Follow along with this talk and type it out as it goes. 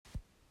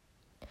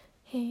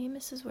Hey,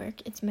 Mrs.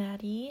 Work, it's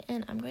Maddie,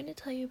 and I'm going to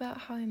tell you about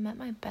how I met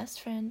my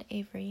best friend,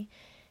 Avery,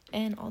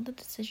 and all the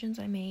decisions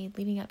I made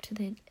leading up to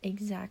the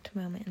exact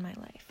moment in my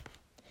life.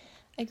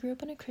 I grew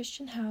up in a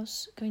Christian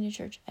house, going to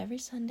church every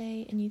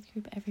Sunday and youth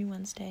group every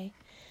Wednesday.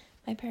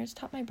 My parents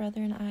taught my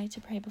brother and I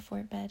to pray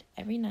before bed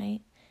every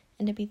night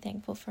and to be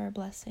thankful for our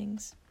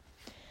blessings.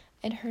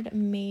 I'd heard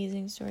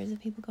amazing stories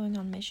of people going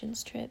on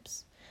missions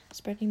trips,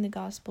 spreading the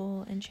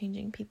gospel, and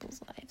changing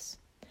people's lives.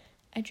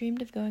 I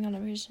dreamed of going on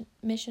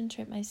a mission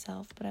trip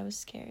myself, but I was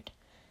scared.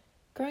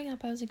 Growing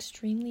up, I was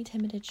extremely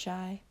timid and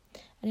shy.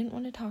 I didn't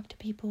want to talk to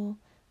people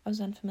I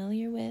was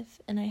unfamiliar with,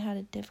 and I had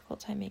a difficult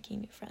time making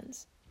new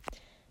friends.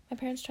 My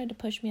parents tried to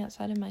push me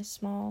outside of my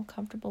small,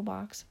 comfortable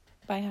box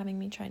by having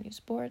me try new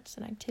sports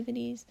and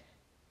activities,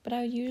 but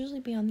I would usually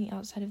be on the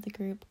outside of the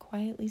group,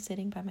 quietly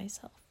sitting by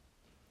myself.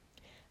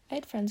 I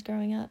had friends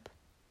growing up,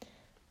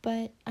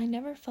 but I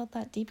never felt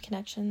that deep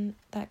connection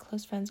that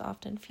close friends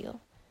often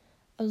feel.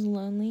 I was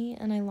lonely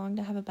and I longed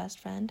to have a best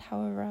friend.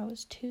 However, I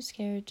was too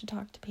scared to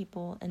talk to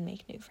people and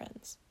make new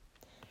friends.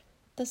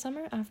 The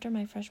summer after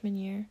my freshman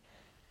year,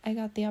 I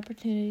got the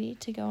opportunity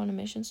to go on a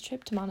missions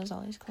trip to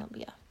Montezuelos,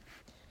 Colombia.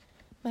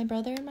 My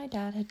brother and my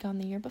dad had gone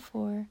the year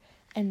before,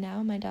 and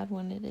now my dad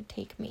wanted to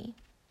take me.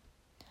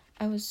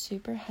 I was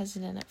super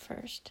hesitant at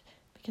first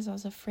because I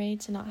was afraid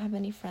to not have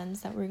any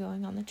friends that were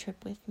going on the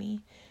trip with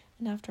me,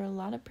 and after a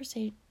lot of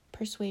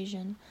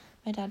persuasion,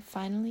 my dad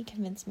finally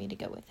convinced me to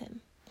go with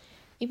him.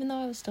 Even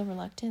though I was still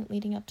reluctant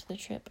leading up to the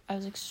trip, I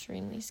was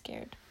extremely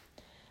scared.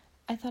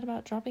 I thought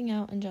about dropping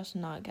out and just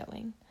not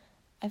going.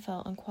 I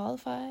felt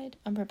unqualified,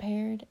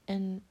 unprepared,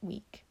 and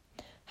weak.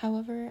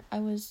 However, I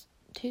was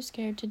too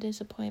scared to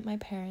disappoint my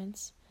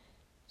parents,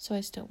 so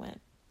I still went.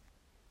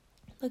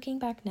 Looking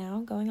back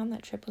now, going on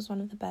that trip was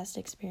one of the best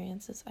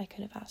experiences I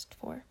could have asked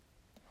for.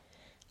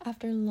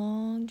 After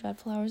long,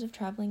 dreadful hours of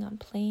traveling on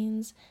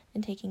planes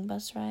and taking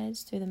bus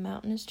rides through the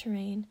mountainous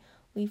terrain,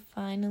 we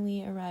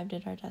finally arrived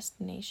at our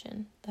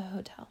destination, the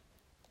hotel.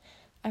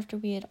 After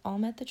we had all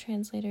met the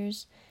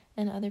translators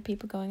and other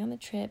people going on the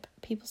trip,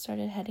 people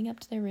started heading up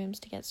to their rooms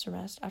to get some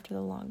rest after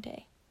the long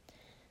day.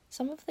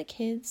 Some of the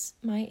kids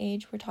my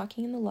age were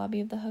talking in the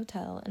lobby of the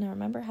hotel, and I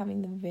remember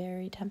having the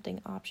very tempting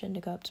option to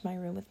go up to my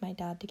room with my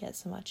dad to get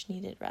some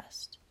much-needed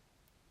rest.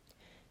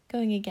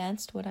 Going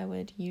against what I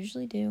would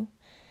usually do,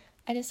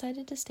 I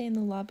decided to stay in the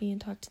lobby and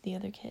talk to the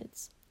other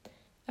kids.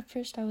 At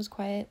first, I was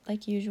quiet,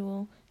 like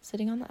usual,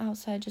 sitting on the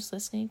outside just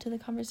listening to the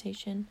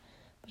conversation,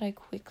 but I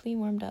quickly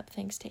warmed up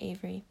thanks to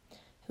Avery,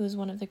 who was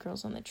one of the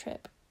girls on the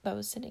trip that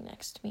was sitting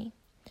next to me.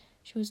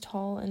 She was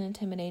tall and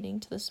intimidating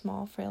to the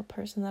small, frail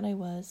person that I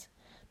was,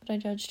 but I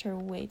judged her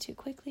way too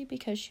quickly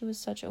because she was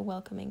such a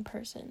welcoming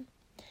person.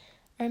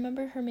 I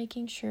remember her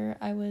making sure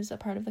I was a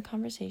part of the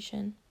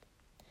conversation.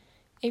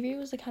 Avery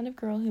was the kind of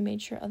girl who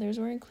made sure others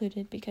were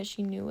included because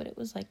she knew what it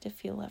was like to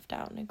feel left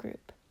out in a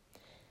group.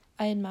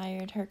 I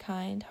admired her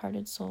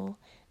kind-hearted soul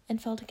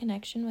and felt a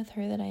connection with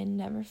her that I had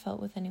never felt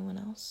with anyone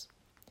else.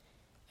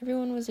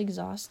 Everyone was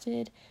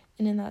exhausted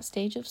and in that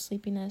stage of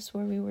sleepiness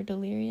where we were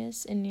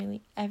delirious and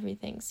nearly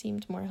everything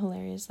seemed more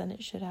hilarious than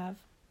it should have.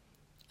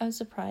 I was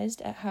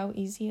surprised at how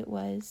easy it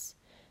was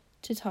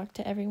to talk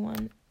to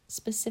everyone,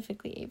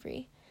 specifically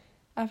Avery.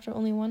 After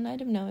only one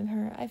night of knowing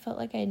her, I felt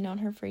like I had known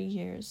her for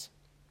years.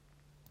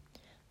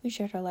 We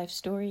shared our life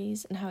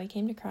stories and how we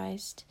came to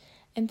Christ,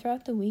 and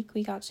throughout the week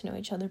we got to know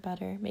each other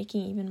better,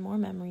 making even more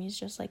memories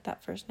just like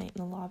that first night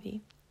in the lobby.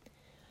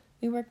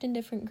 We worked in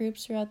different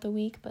groups throughout the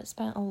week, but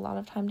spent a lot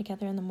of time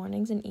together in the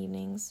mornings and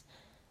evenings.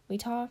 We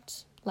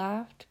talked,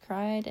 laughed,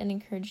 cried, and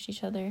encouraged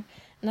each other,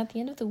 and at the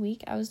end of the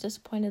week I was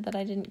disappointed that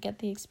I didn't get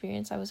the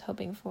experience I was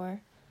hoping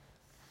for.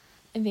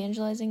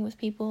 Evangelizing with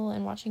people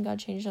and watching God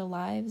change their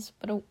lives,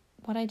 but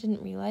what I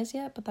didn't realize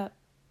yet,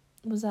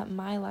 that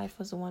my life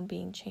was the one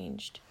being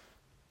changed.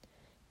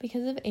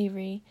 Because of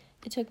Avery,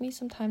 it took me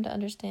some time to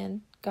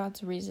understand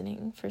God's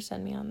reasoning for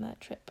sending me on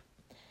that trip.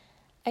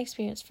 I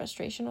experienced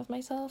frustration with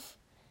myself,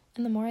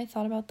 and the more I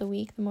thought about the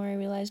week, the more I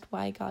realized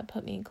why God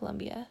put me in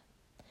Colombia.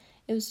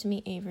 It was to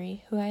meet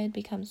Avery, who I had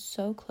become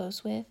so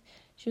close with.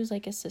 She was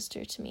like a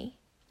sister to me.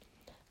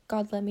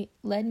 God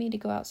led me to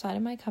go outside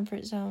of my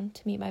comfort zone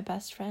to meet my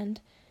best friend,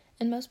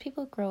 and most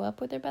people grow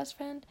up with their best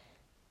friend,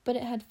 but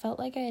it had felt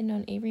like I had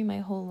known Avery my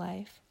whole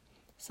life.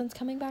 Since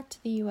coming back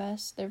to the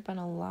U.S., there have been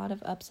a lot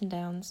of ups and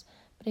downs,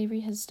 but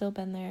Avery has still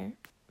been there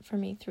for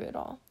me through it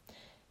all.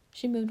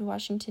 She moved to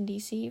Washington,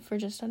 D.C. for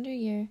just under a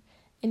year,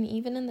 and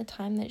even in the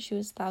time that she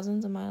was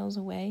thousands of miles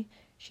away,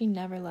 she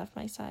never left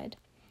my side.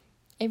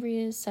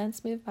 Avery has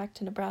since moved back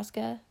to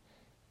Nebraska,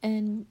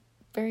 and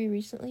very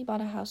recently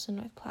bought a house in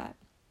North Platte.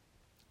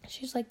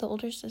 She's like the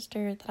older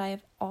sister that I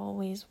have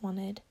always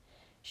wanted.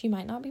 She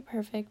might not be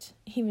perfect,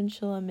 even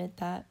she'll admit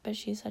that, but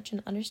she's such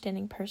an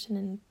understanding person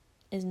and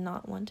is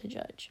not one to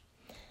judge.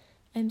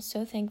 I'm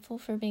so thankful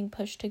for being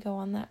pushed to go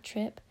on that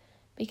trip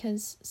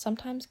because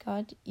sometimes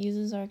God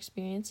uses our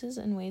experiences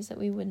in ways that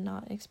we would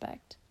not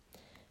expect.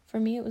 For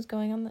me, it was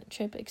going on that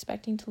trip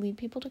expecting to lead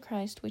people to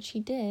Christ, which he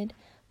did,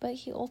 but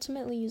he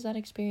ultimately used that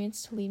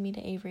experience to lead me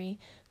to Avery,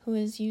 who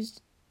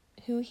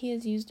who He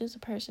has used as a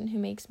person who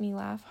makes me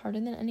laugh harder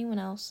than anyone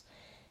else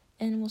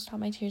and will stop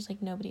my tears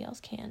like nobody else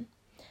can.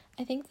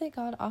 I think that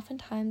God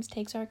oftentimes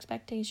takes our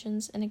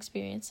expectations and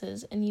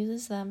experiences and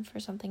uses them for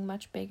something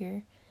much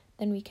bigger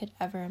than we could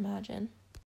ever imagine.